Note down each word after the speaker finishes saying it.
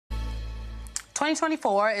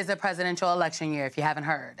2024 is a presidential election year, if you haven't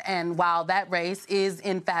heard. And while that race is,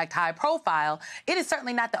 in fact, high profile, it is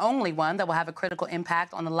certainly not the only one that will have a critical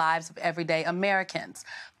impact on the lives of everyday Americans.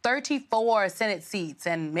 34 Senate seats,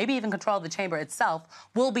 and maybe even control of the chamber itself,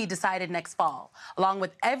 will be decided next fall, along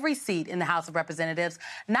with every seat in the House of Representatives.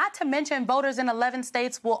 Not to mention, voters in 11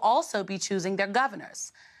 states will also be choosing their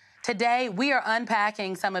governors. Today, we are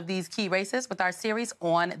unpacking some of these key races with our series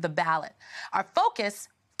On the Ballot. Our focus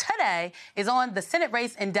today is on the Senate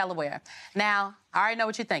race in Delaware. Now, I already know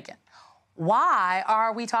what you're thinking. Why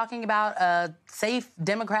are we talking about a safe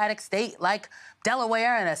Democratic state like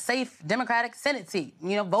Delaware and a safe Democratic Senate seat?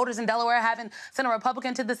 You know, voters in Delaware haven't sent a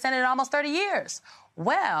Republican to the Senate in almost 30 years.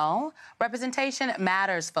 Well, representation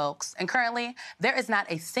matters, folks. And currently, there is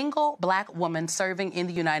not a single black woman serving in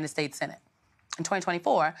the United States Senate. In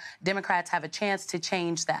 2024, Democrats have a chance to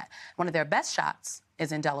change that. One of their best shots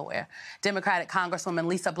is in Delaware. Democratic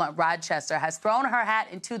Congresswoman Blunt Rochester has thrown her hat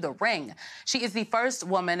into the ring. She is the first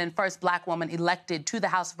woman and first black woman elected to the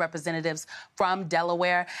House of Representatives from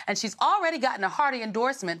Delaware, and she's already gotten a hearty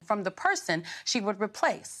endorsement from the person she would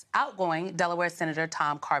replace, outgoing Delaware Senator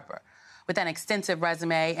Tom Carper. With an extensive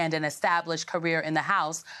resume and an established career in the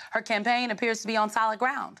House, her campaign appears to be on solid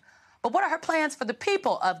ground. But what are her plans for the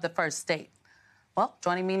people of the first state? Well,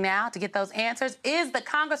 joining me now to get those answers is the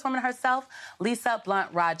Congresswoman herself,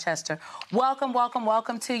 Blunt Rochester. Welcome, welcome,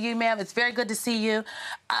 welcome to you, ma'am. It's very good to see you.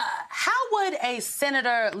 How would a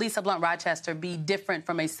Senator Blunt Rochester be different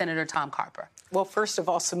from a Senator Tom Carper? Well, first of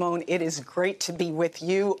all, Symone, it is great to be with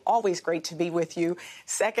you. Always great to be with you.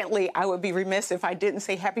 Secondly, I would be remiss if I didn't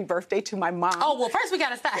say happy birthday to my mom. Oh, well, first we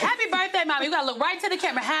got to start. Happy birthday, Mom. You got to look right to the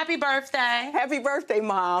camera. Happy birthday. Happy birthday,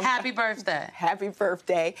 Mom. Happy birthday. Happy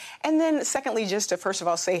birthday. And then secondly, just to first of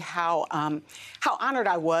all say how honored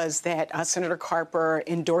I was that Senator Carper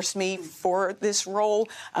endorsed me for this role.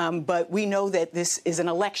 But we know that this is an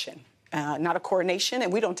election. Not a coronation,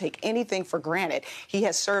 and we don't take anything for granted. He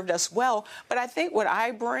has served us well, but I think what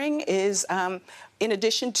I bring is, in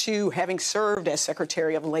addition to having served as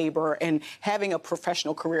Secretary of Labor and having a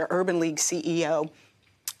professional career, Urban League CEO,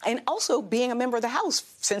 and also being a member of the House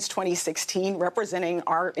since 2016, representing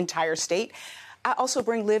our entire state, I also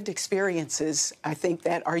bring lived experiences, I think,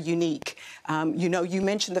 that are unique. You know, you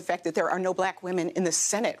mentioned the fact that there are no black women in the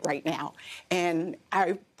Senate right now. And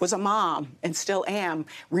I was a mom and still am,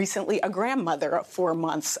 recently a grandmother of 4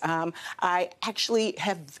 months. I actually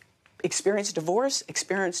have experienced divorce,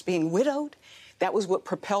 experienced being widowed. That was what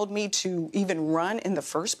propelled me to even run in the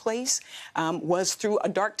first place, was through a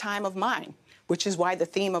dark time of mine, which is why the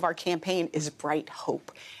theme of our campaign is bright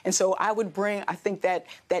hope. And so I would bring, I think, that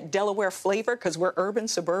Delaware flavor, because we're urban,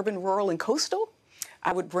 suburban, rural, and coastal.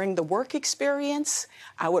 I would bring the work experience.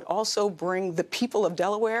 I would also bring the people of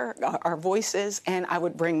Delaware, our voices, and I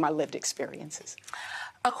would bring my lived experiences.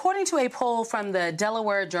 According to a poll from the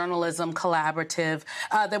Delaware Journalism Collaborative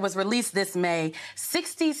that was released this May,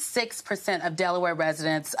 66% of Delaware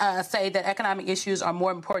residents say that economic issues are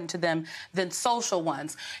more important to them than social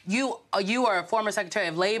ones. You are a former Secretary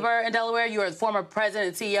of Labor in Delaware. You are the former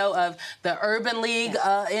president and CEO of the Urban League,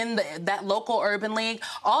 that local Urban League,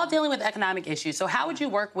 all dealing with economic issues. So how would you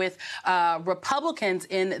work with Republicans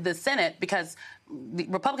in the Senate? Because the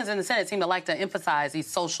Republicans in the Senate seem to like to emphasize these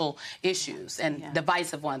social issues and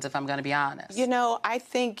divisive ones, if I'm going to be honest. You know, I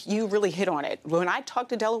think you really hit on it. When I talk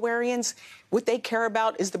to Delawareans, what they care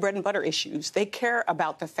about is the bread and butter issues. They care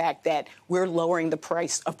about the fact that we're lowering the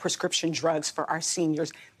price of prescription drugs for our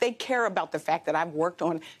seniors. They care about the fact that I've worked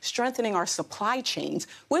on strengthening our supply chains,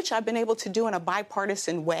 which I've been able to do in a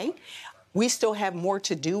bipartisan way. We still have more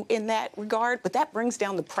to do in that regard, but that brings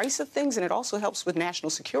down the price of things, and it also helps with national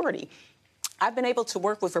security. I've been able to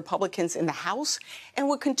work with Republicans in the House and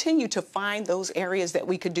will continue to find those areas that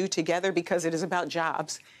we could do together, because it is about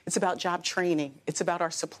jobs. It's about job training. It's about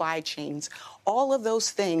our supply chains. All of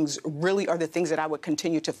those things really are the things that I would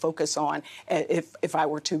continue to focus on if I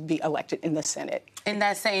were to be elected in the Senate. In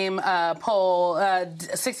that same poll,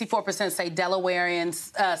 64% say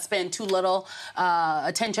Delawareans spend too little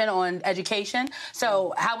attention on education.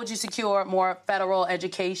 So how would you secure more federal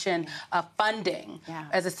education funding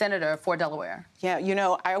as a senator for Delaware? Yeah, you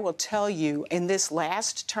know, I will tell you, in this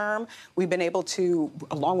last term, we've been able to,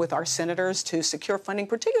 along with our senators, to secure funding,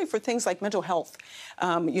 particularly for things like mental health.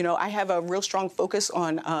 You know, I have a real strong focus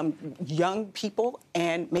on young people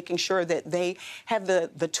and making sure that they have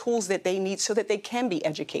the tools that they need so that they can be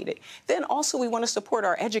educated. Then also we want to support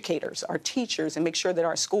our educators, our teachers, and make sure that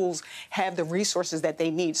our schools have the resources that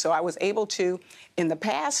they need. So I was able to, in the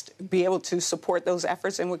past, be able to support those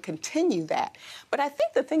efforts and would continue that. But I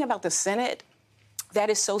think the thing about the Senate, that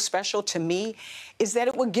is so special to me is that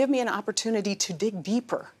it would give me an opportunity to dig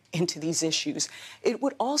deeper into these issues. It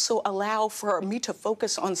would also allow for me to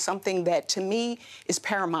focus on something that, to me, is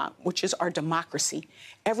paramount, which is our democracy.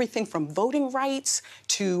 Everything from voting rights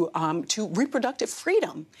to reproductive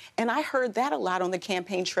freedom. And I heard that a lot on the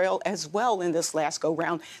campaign trail as well in this last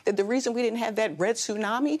go-round, that the reason we didn't have that red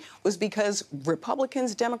tsunami was because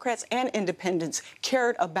Republicans, Democrats, and independents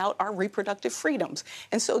cared about our reproductive freedoms.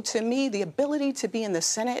 And so, to me, the ability to be in the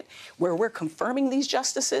Senate where we're confirming these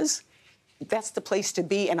justices, that's the place to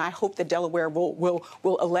be, and I hope that Delaware will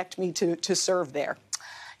elect me to serve there.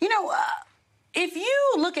 You know, if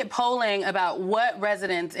you look at polling about what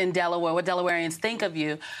residents in Delaware, what Delawareans think of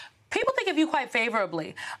you, people think of you quite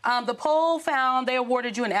favorably. The poll found they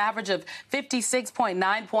awarded you an average of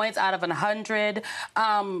 56.9 points out of 100.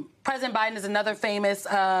 President Biden is another famous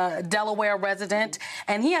Delaware resident,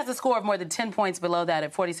 and he has a score of more than 10 points below that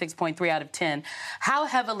at 46.3 out of 10. How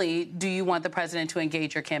heavily do you want the president to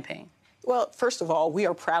engage your campaign? Well, first of all, we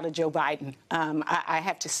are proud of Joe Biden. I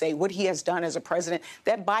have to say what he has done as a president,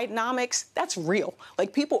 that Bidenomics, that's real.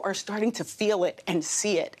 Like, people are starting to feel it and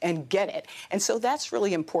see it and get it. And so that's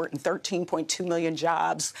really important. 13.2 million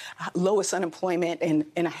jobs, lowest unemployment in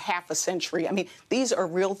a half a century. I mean, these are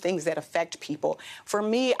real things that affect people. For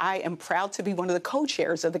me, I am proud to be one of the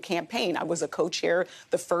co-chairs of the campaign. I was a co-chair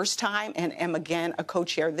the first time and am again a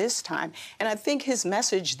co-chair this time. And I think his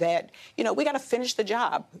message that, you know, we got to finish the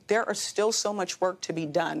job. There are still so much work to be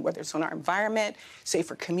done, whether it's on our environment,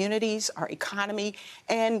 safer communities, our economy,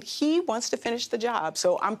 and he wants to finish the job.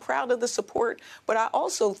 So I'm proud of the support, but I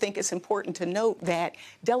also think it's important to note that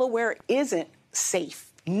Delaware isn't safe.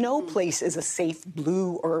 No place is a safe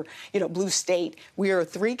blue or, blue state. We are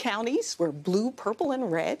 3 counties. We're blue, purple,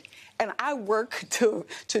 and red. And I work to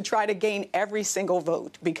try to gain every single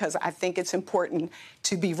vote because I think it's important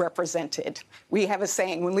to be represented. We have a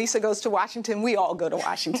saying, when Lisa goes to Washington, we all go to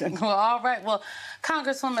Washington. Well, all right. Well,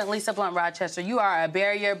 Congresswoman Lisa Blunt Rochester, you are a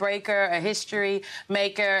barrier breaker, a history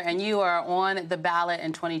maker, and you are on the ballot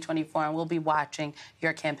in 2024, and we'll be watching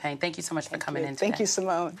your campaign. Thank you so much for coming in today. Thank you,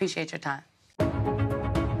 Symone. Appreciate your time.